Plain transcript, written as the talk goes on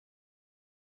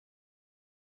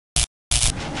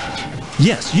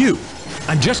Yes, you.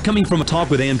 I'm just coming from a talk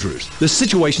with Andrews. The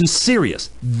situation's serious.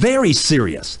 Very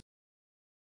serious.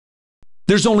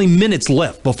 There's only minutes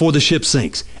left before the ship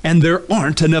sinks, and there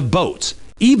aren't enough boats,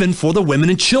 even for the women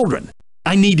and children.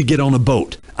 I need to get on a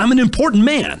boat. I'm an important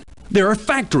man. There are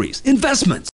factories,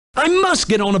 investments. I must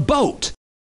get on a boat.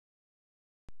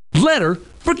 Letter?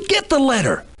 Forget the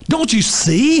letter. Don't you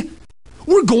see?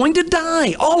 We're going to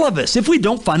die, all of us, if we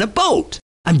don't find a boat.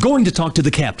 I'm going to talk to the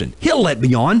captain. He'll let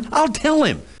me on. I'll tell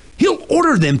him. He'll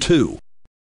order them to.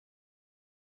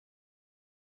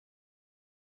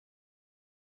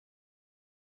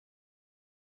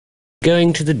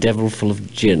 Going to the devil full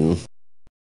of gin.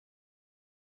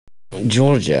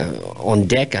 Georgia, on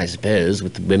deck, I suppose,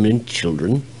 with the women and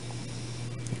children.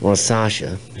 Or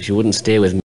Sasha, she wouldn't stay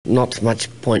with me. Not much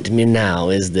point to me now,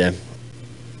 is there?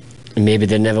 Maybe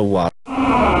there never was.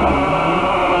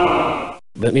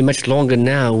 Won't be much longer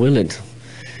now, will it?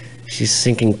 She's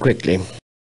sinking quickly.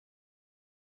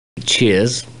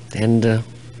 Cheers, and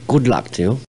good luck to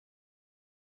you.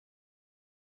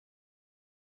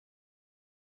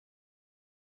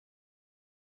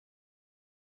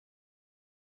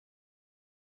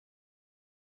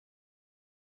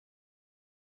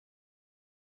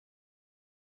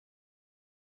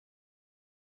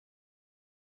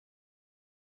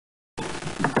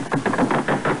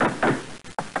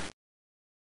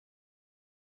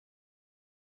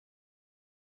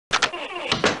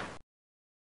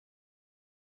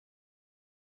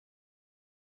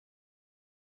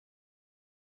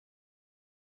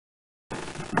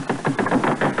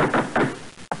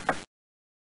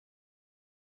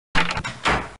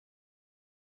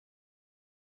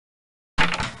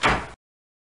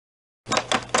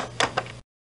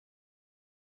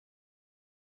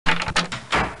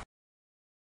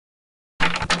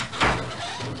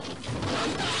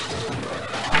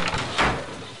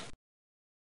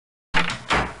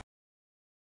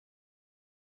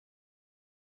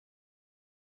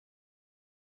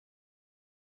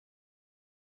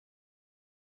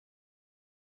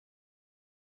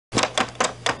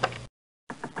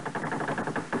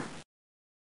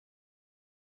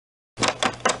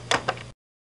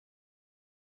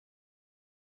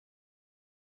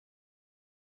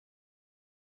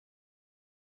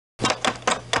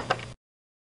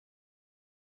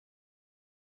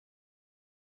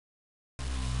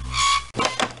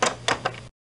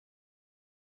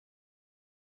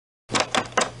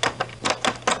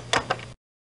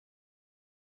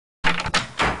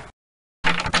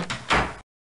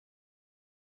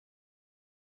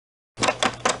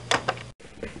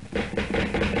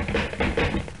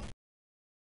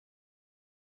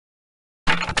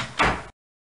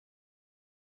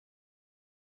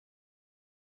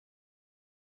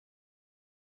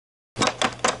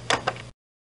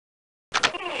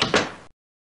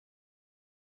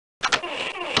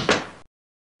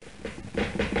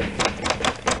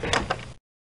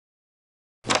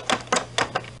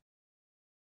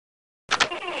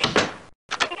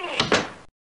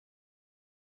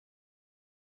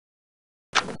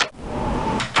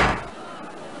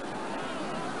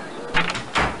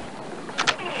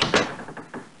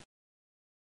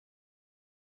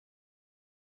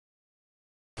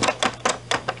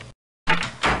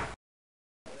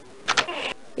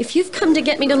 If you've come to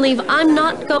get me to leave, I'm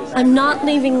not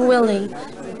leaving Willie.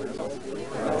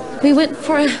 We went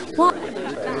for a walk.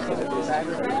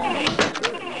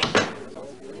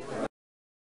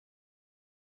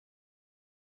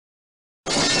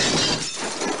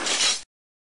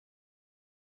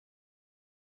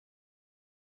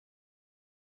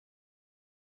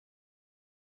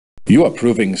 You are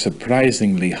proving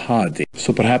surprisingly hardy,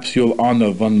 so perhaps you'll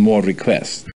honor one more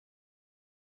request.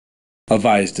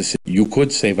 Advised to say you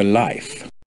could save a life.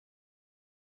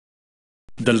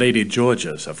 The Lady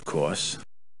Georgia's, of course.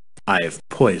 I've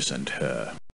poisoned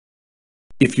her.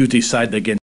 If you decide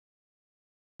against...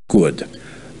 Good.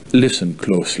 Listen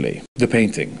closely. The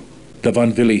painting. The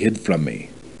one Willie hid from me.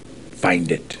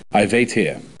 Find it. I wait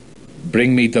here.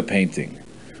 Bring me the painting.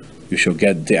 You shall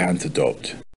get the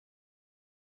antidote.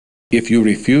 If you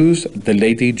refuse, the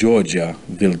Lady Georgia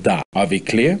will die. Are we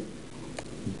clear?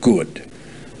 Good.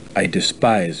 I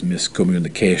despise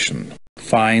miscommunication.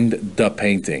 Find the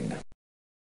painting.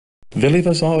 Willie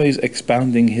was always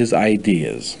expounding his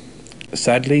ideas.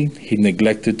 Sadly, he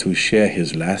neglected to share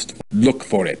his last. Look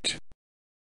for it.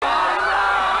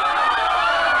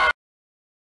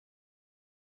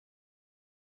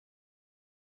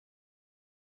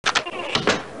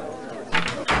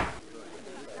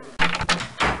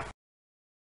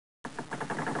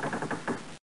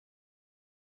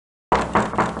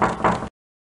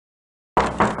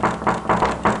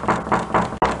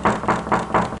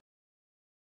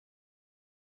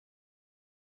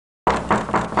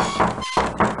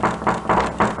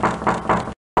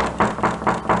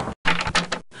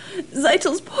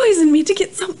 poisoned me to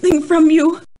get something from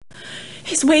you.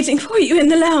 He's waiting for you in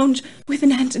the lounge with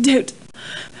an antidote.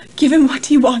 Give him what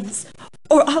he wants,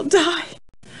 or I'll die.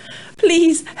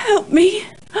 Please help me.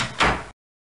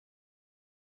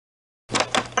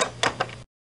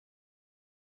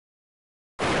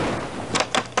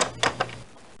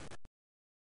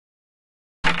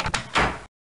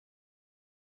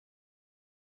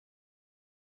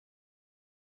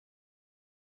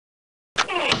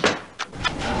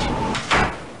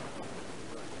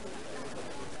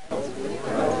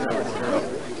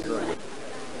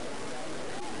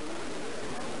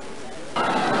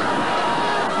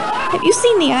 Have you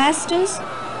seen the Astors?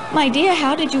 My dear,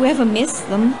 how did you ever miss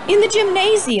them? In the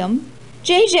gymnasium.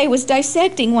 JJ was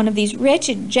dissecting one of these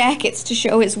wretched jackets to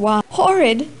show his wife.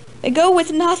 Horrid. They go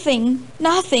with nothing.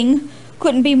 Nothing.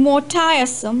 Couldn't be more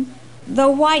tiresome.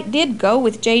 Though White did go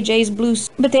with JJ's blue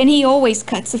suit. But then he always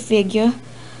cuts a figure.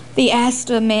 The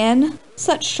Astor men.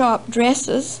 Such sharp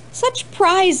dresses. Such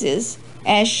prizes,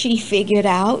 as she figured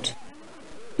out.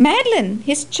 Madeline,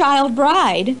 his child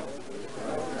bride.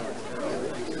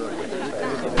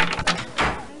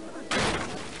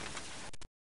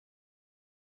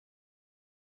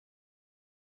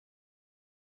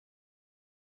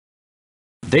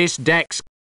 This deck's...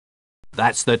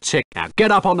 That's the tick. Now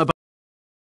get up on the...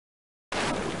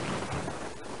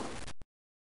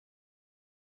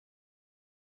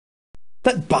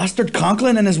 That bastard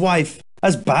Conklin and his wife,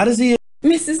 as bad as he is.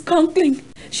 Mrs. Conkling,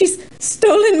 she's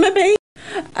stolen my baby.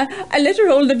 I let her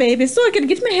hold the baby so I could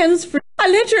get my hands free. I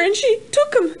let her and she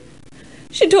took him.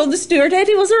 She told the steward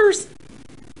Eddie was hers.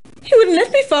 He wouldn't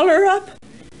let me follow her up.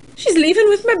 She's leaving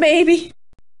with my baby.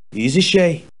 Easy,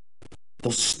 Shay.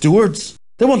 Those stewards,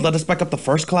 they won't let us back up to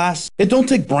first class. It don't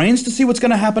take brains to see what's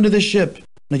going to happen to this ship.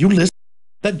 Now you listen.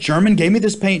 That German gave me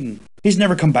this painting. He's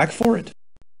never come back for it.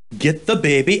 Get the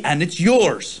baby and it's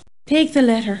yours. Take the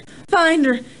letter. Find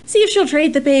her. See if she'll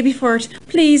trade the baby for it.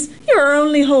 Please, you're our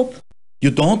only hope.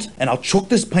 You don't, and I'll chuck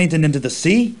this painting into the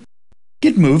sea.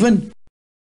 Get moving.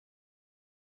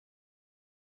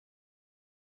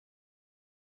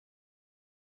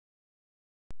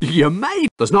 You made...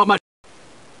 There's not much...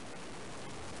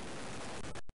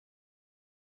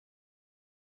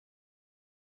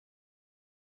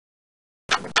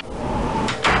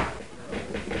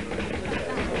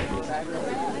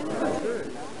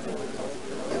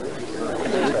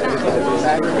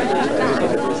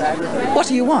 What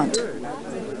do you want?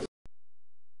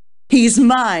 He's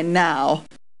mine now.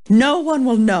 No one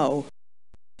will know.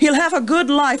 He'll have a good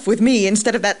life with me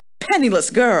instead of that penniless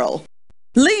girl.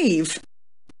 Leave.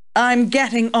 I'm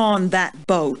getting on that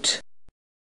boat.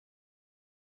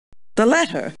 The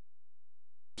letter.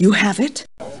 You have it?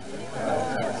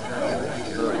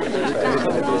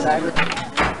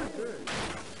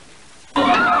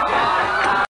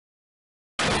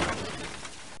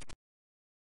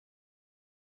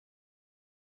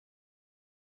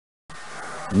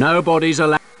 Nobody's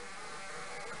allowed...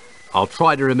 I'll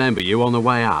try to remember you on the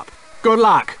way up. Good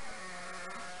luck!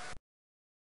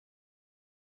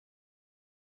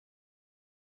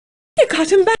 You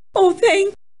got him back. Oh,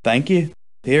 Thank you.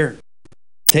 Here.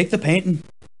 Take the painting.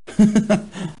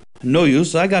 No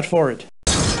use I got for it.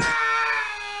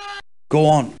 Go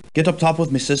on. Get up top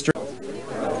with me, sister.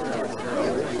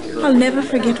 I'll never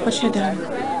forget what you done.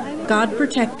 God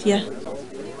protect you.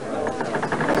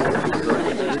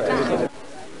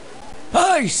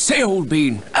 I say, old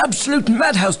bean, absolute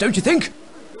madhouse, don't you think?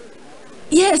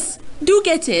 Yes, do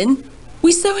get in.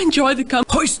 We so enjoy the company.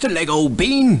 Hoist a leg, old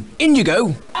bean. In you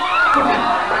go.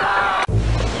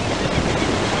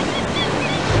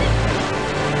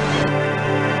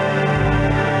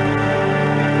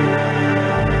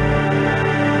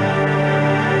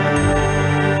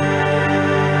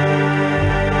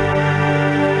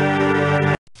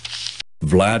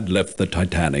 Vlad left the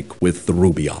Titanic with the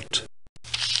Rubaiyat.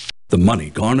 The money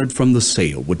garnered from the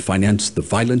sale would finance the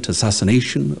violent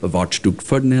assassination of Archduke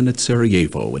Ferdinand at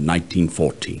Sarajevo in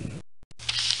 1914.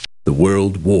 The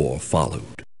World War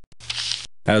followed.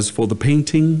 As for the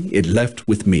painting, it left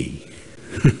with me.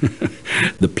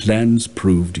 The plans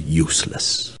proved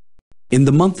useless. In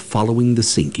the month following the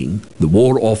sinking, the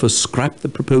War Office scrapped the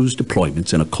proposed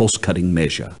deployments in a cost-cutting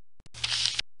measure.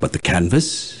 But the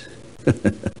canvas?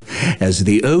 As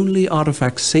the only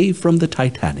artifact saved from the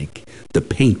Titanic, the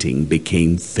painting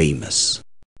became famous.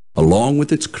 Along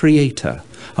with its creator,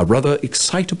 a rather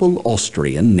excitable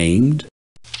Austrian named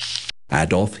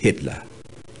Adolf Hitler,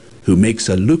 who makes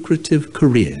a lucrative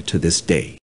career to this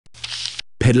day,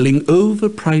 peddling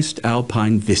overpriced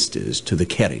alpine vistas to the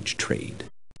carriage trade.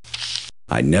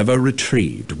 I never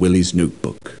retrieved Willie's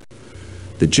notebook.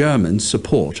 The Germans'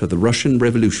 support of the Russian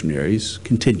revolutionaries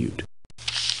continued.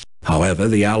 However,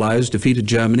 the Allies defeated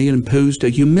Germany and imposed a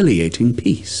humiliating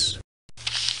peace.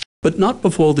 But not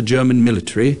before the German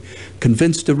military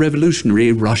convinced the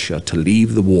revolutionary Russia to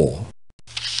leave the war.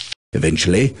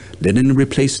 Eventually, Lenin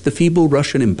replaced the feeble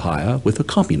Russian Empire with a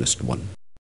communist one.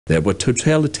 There were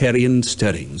totalitarian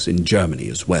stirrings in Germany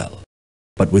as well.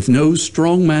 But with no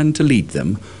strong man to lead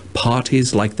them,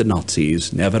 parties like the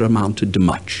Nazis never amounted to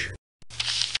much.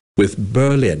 With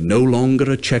Berlin no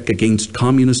longer a check against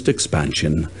communist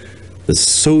expansion, the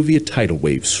Soviet tidal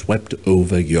wave swept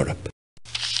over Europe.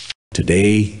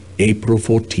 Today, April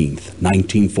 14th,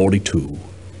 1942,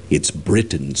 it's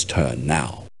Britain's turn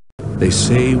now. They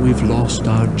say we've lost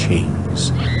our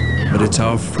chains, but it's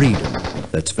our freedom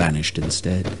that's vanished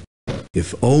instead.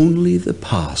 If only the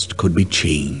past could be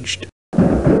changed.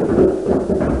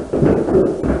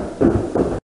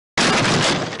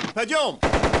 Пойдем!